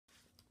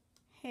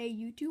Hey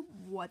YouTube,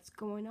 what's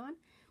going on?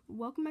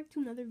 Welcome back to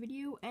another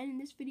video, and in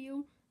this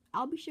video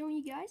I'll be showing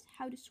you guys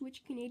how to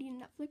switch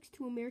Canadian Netflix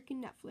to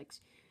American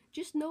Netflix.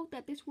 Just note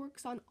that this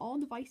works on all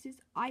devices: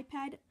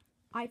 iPad,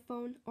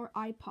 iPhone, or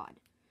iPod.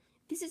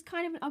 This is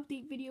kind of an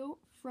update video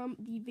from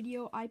the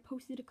video I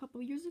posted a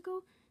couple years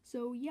ago,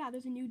 so yeah,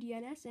 there's a new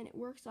DNS and it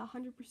works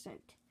 100%.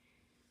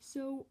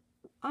 So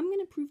I'm going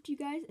to prove to you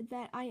guys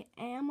that I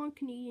am on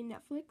Canadian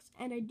Netflix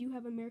and I do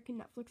have American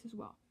Netflix as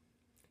well.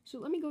 So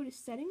let me go to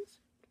settings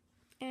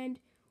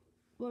and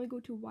let me go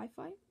to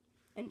Wi-Fi,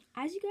 and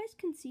as you guys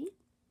can see,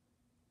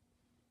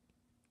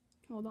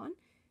 hold on,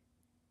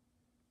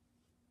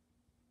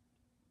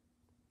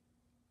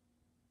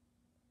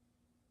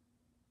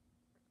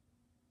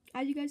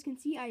 as you guys can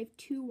see, I have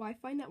two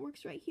Wi-Fi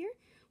networks right here.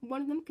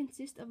 One of them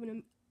consists of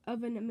an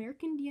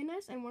American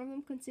DNS, and one of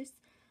them consists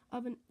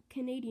of a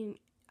Canadian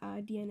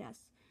DNS.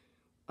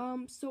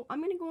 So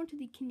I'm going to go into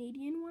the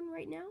Canadian one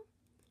right now,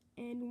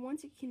 and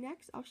once it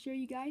connects, I'll show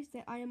you guys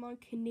that I am on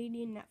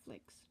Canadian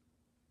Netflix.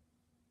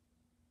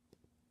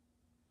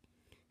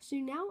 So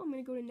now I'm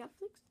going to go to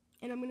Netflix,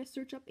 and I'm going to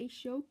search up a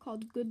show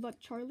called Good Luck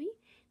Charlie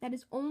that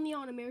is only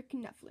on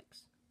American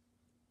Netflix.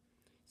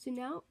 So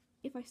now,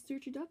 if I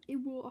search it up, it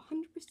will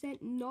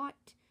 100%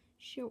 not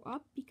show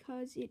up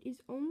because it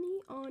is only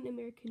on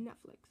American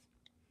Netflix.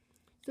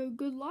 So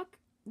good luck,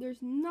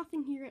 there's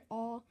nothing here at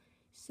all,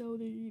 so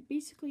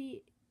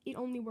basically it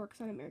only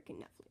works on American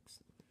Netflix.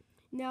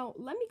 Now,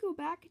 let me go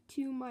back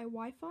to my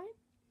Wi-Fi,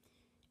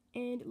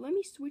 and let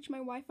me switch my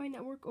Wi-Fi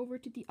network over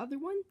to the other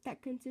one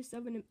that consists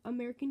of an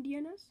American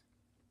DNS.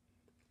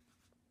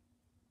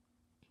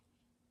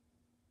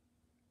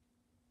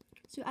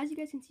 So as you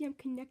guys can see, I'm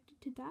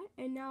connected to that,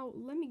 and now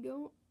let me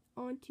go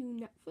on to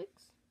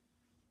Netflix.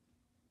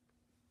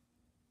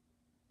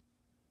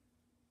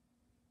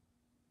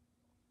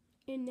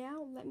 And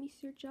now let me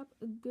search up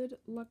Good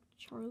Luck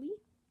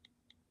Charlie.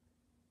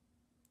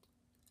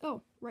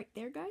 Oh, right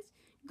there, guys.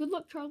 Good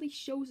Luck Charlie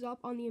shows up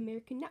on the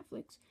American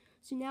Netflix.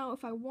 So now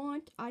if I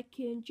want, I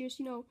can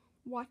just,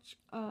 watch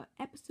an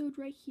episode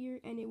right here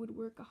and it would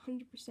work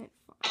 100% fine.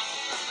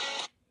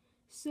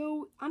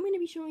 So I'm going to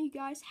be showing you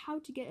guys how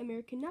to get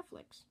American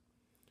Netflix.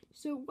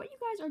 So what you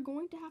guys are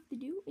going to have to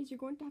do is you're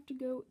going to have to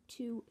go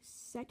to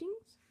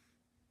settings.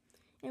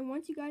 And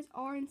once you guys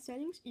are in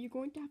settings, you're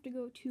going to have to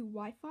go to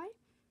Wi-Fi.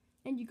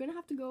 And you're going to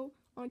have to go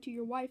onto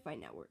your Wi-Fi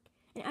network.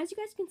 And as you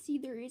guys can see,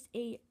 there is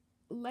the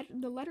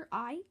letter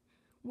I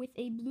with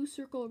a blue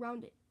circle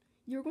around it.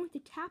 You're going to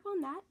tap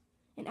on that,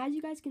 and as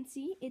you guys can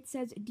see, it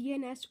says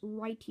DNS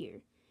right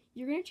here.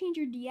 You're going to change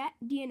your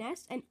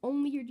DNS and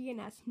only your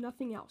DNS,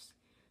 nothing else.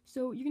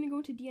 So you're going to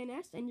go to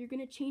DNS and you're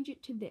going to change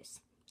it to this,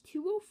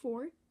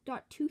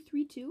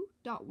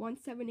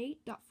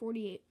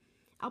 204.232.178.48.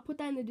 I'll put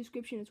that in the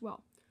description as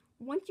well.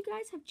 Once you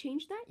guys have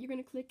changed that, you're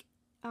going to click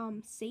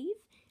save,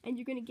 and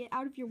you're going to get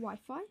out of your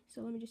Wi-Fi.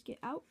 So let me just get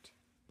out.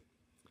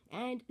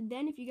 And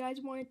then if you guys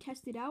want to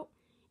test it out,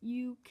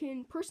 you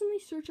can personally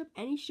search up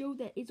any show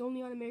that is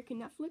only on American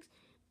Netflix,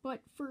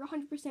 but for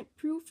 100%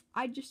 proof,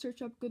 I just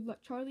search up Good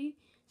Luck Charlie.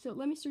 So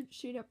let me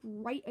search it up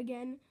right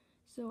again.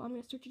 So I'm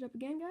going to search it up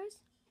again,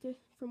 guys,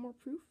 for more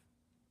proof.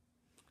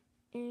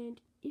 And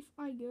if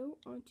I go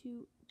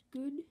onto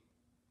Good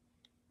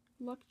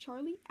Luck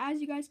Charlie,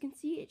 as you guys can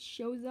see, it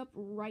shows up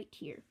right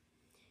here.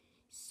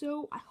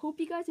 So I hope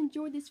you guys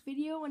enjoyed this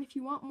video, and if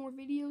you want more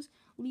videos,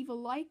 leave a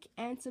like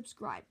and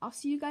subscribe. I'll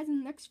see you guys in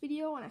the next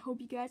video, and I hope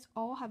you guys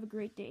all have a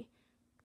great day.